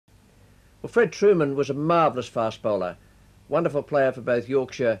Well, Fred Trueman was a marvellous fast bowler, wonderful player for both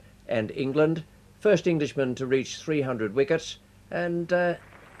Yorkshire and England, first Englishman to reach 300 wickets, and I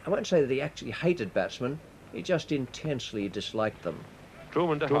won't say that he actually hated batsmen, he just intensely disliked them.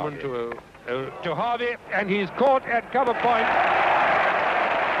 Trueman to Harvey, and he's caught at cover point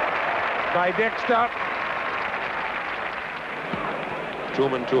by Dexter.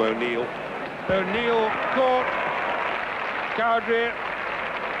 Trueman to O'Neill. O'Neill caught. Cowdrey.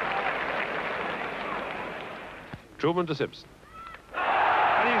 Trueman to Simpson.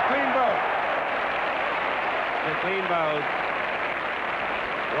 And he's clean bowled. A clean bowled.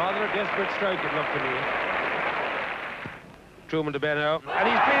 Rather a desperate stroke, it looked to me. Trueman to Benno, and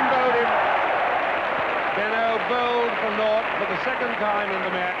he's clean bowled him. Benno bowled for naught for the second time in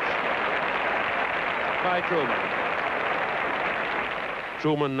the match by Trueman.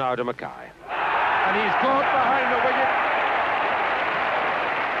 Trueman now to Mackay. And he's caught behind the wicket.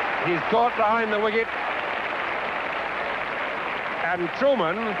 He's caught behind the wicket. And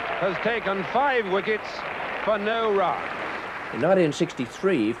Trueman has taken 5 wickets for no run. In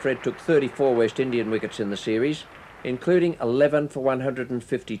 1963, Fred took 34 West Indian wickets in the series, including 11 for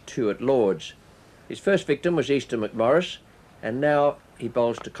 152 at Lord's. His first victim was Easter McMorris, and now he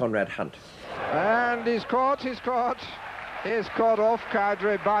bowls to Conrad Hunt. And he's caught off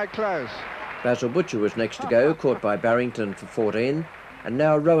Cowdrey by close. Basil Butcher was next to go, caught by Barrington for 14, and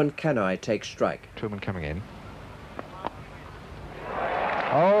now Rowan Canai takes strike. Trueman coming in.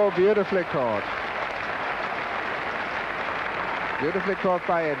 Oh, beautifully caught. Beautifully caught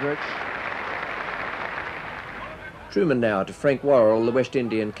by Edwards. Trueman now to Frank Worrell, the West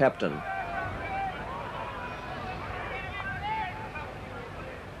Indian captain.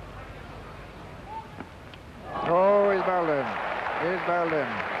 Oh, he's bowled in. He's bowled in.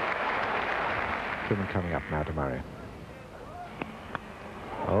 Trueman coming up now to Murray.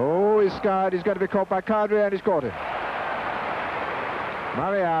 Oh, he's skied. He's going to be caught by Cowdrey, and he's caught him.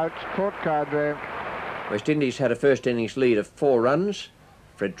 Murray out, caught Cowdrey. West Indies had a first innings lead of 4 runs.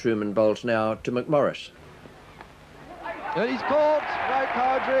 Fred Trueman bowls now to McMorris. And he's caught by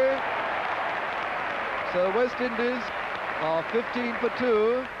Cowdrey. So West Indies are 15 for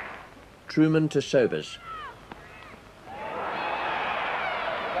 2. Trueman to Sobers.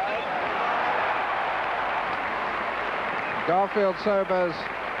 Garfield Sobers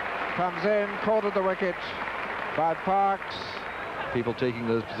comes in, caught at the wicket by Parks. People taking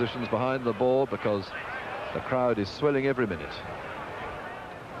those positions behind the ball because the crowd is swelling every minute.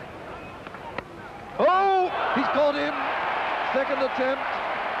 Oh, he's caught him. Second attempt.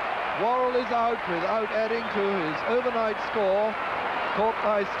 Worrell is out without adding to his overnight score. Caught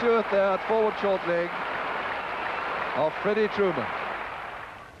by Stewart there at forward short leg of Freddie Trueman.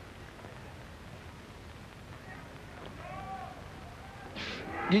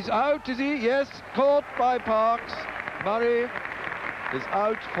 He's out, is he? Yes, caught by Parks. Murray is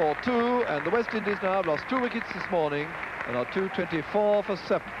out for 2, and the West Indies now have lost 2 wickets this morning and are 224 for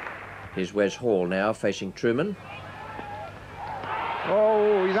 7. Here's Wes Hall now facing Trueman.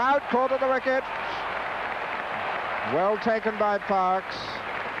 Oh, he's out, caught at the wicket. Well taken by Parks.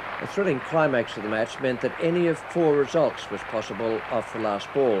 The thrilling climax of the match meant that any of 4 results was possible off the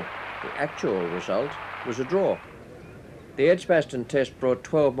last ball. The actual result was a draw. The Edgbaston Test brought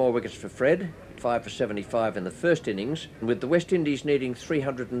 12 more wickets for Fred, 5 for 75 in the first innings. And with the West Indies needing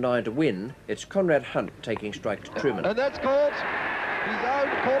 309 to win, it's Conrad Hunt taking strike to Trueman. And that's caught. He's out,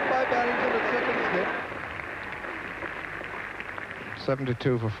 caught by Barrington at second slip.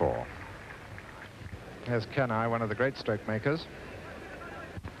 72 for 4. Here's Kenai, one of the great stroke makers.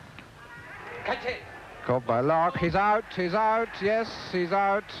 Caught by Locke. He's out, yes, he's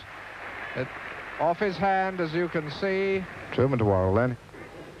out. Off his hand, as you can see. Trueman to Worrell then.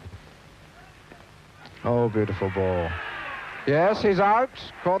 Oh, beautiful ball. Yes, he's out,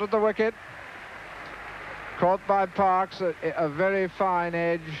 caught at the wicket. Caught by Parks, a very fine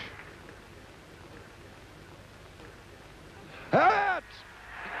edge. Out!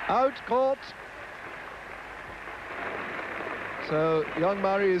 Out, caught. So young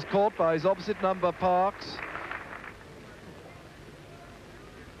Murray is caught by his opposite number, Parks.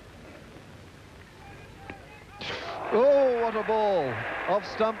 Oh, what a ball. Off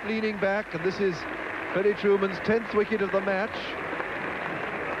stump, leaning back, and this is Freddie Trueman's 10th wicket of the match.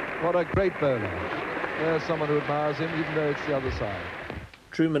 What a great bowler. There's someone who admires him, even though it's the other side.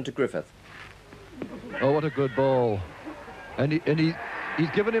 Trueman to Griffith. Oh, what a good ball. And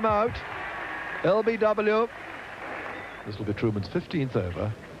he's given him out. LBW. This will be Trueman's 15th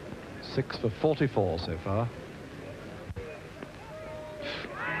over. 6 for 44 so far.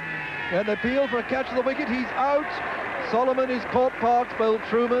 An appeal for a catch of the wicket. He's out. Solomon is caught. Parks bowled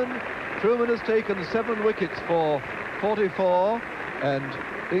Trueman. Trueman has taken 7 wickets for 44, and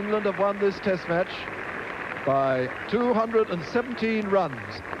England have won this Test match by 217 runs.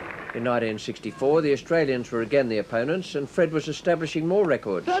 In 1964, the Australians were again the opponents, and Fred was establishing more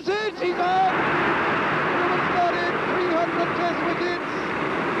records. That's it, he's on! Trueman's got it, 300 Test wickets.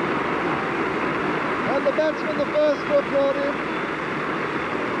 And the batsman, the first to applaud him.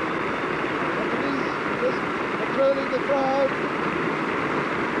 And he's just controlling the crowd.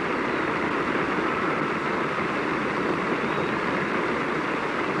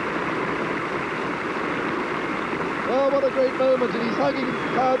 Oh, what a great moment, and he's hugging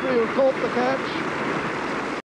Cowdrey, who caught the catch.